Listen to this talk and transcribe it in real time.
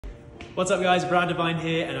What's up guys, Brad Devine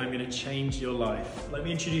here, and I'm gonna change your life. Let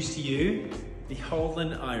me introduce to you the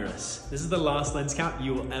Holdland Iris. This is the last lens cap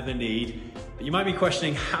you will ever need, but you might be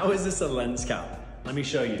questioning, how is this a lens cap? Let me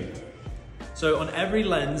show you. So on every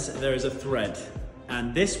lens, there is a thread,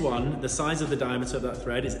 and this one, the size of the diameter of that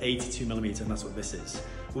thread is 82 millimeters, and that's what this is.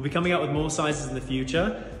 We'll be coming out with more sizes in the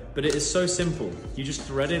future, but it is so simple. You just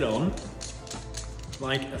thread it on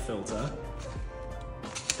like a filter.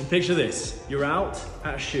 And picture this, you're out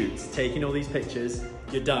at a shoot, taking all these pictures,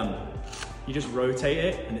 you're done. You just rotate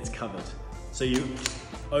it and it's covered. So you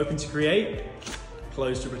open to create,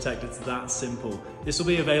 close to protect, it's that simple. This will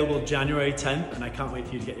be available January 10th and I can't wait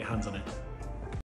for you to get your hands on it.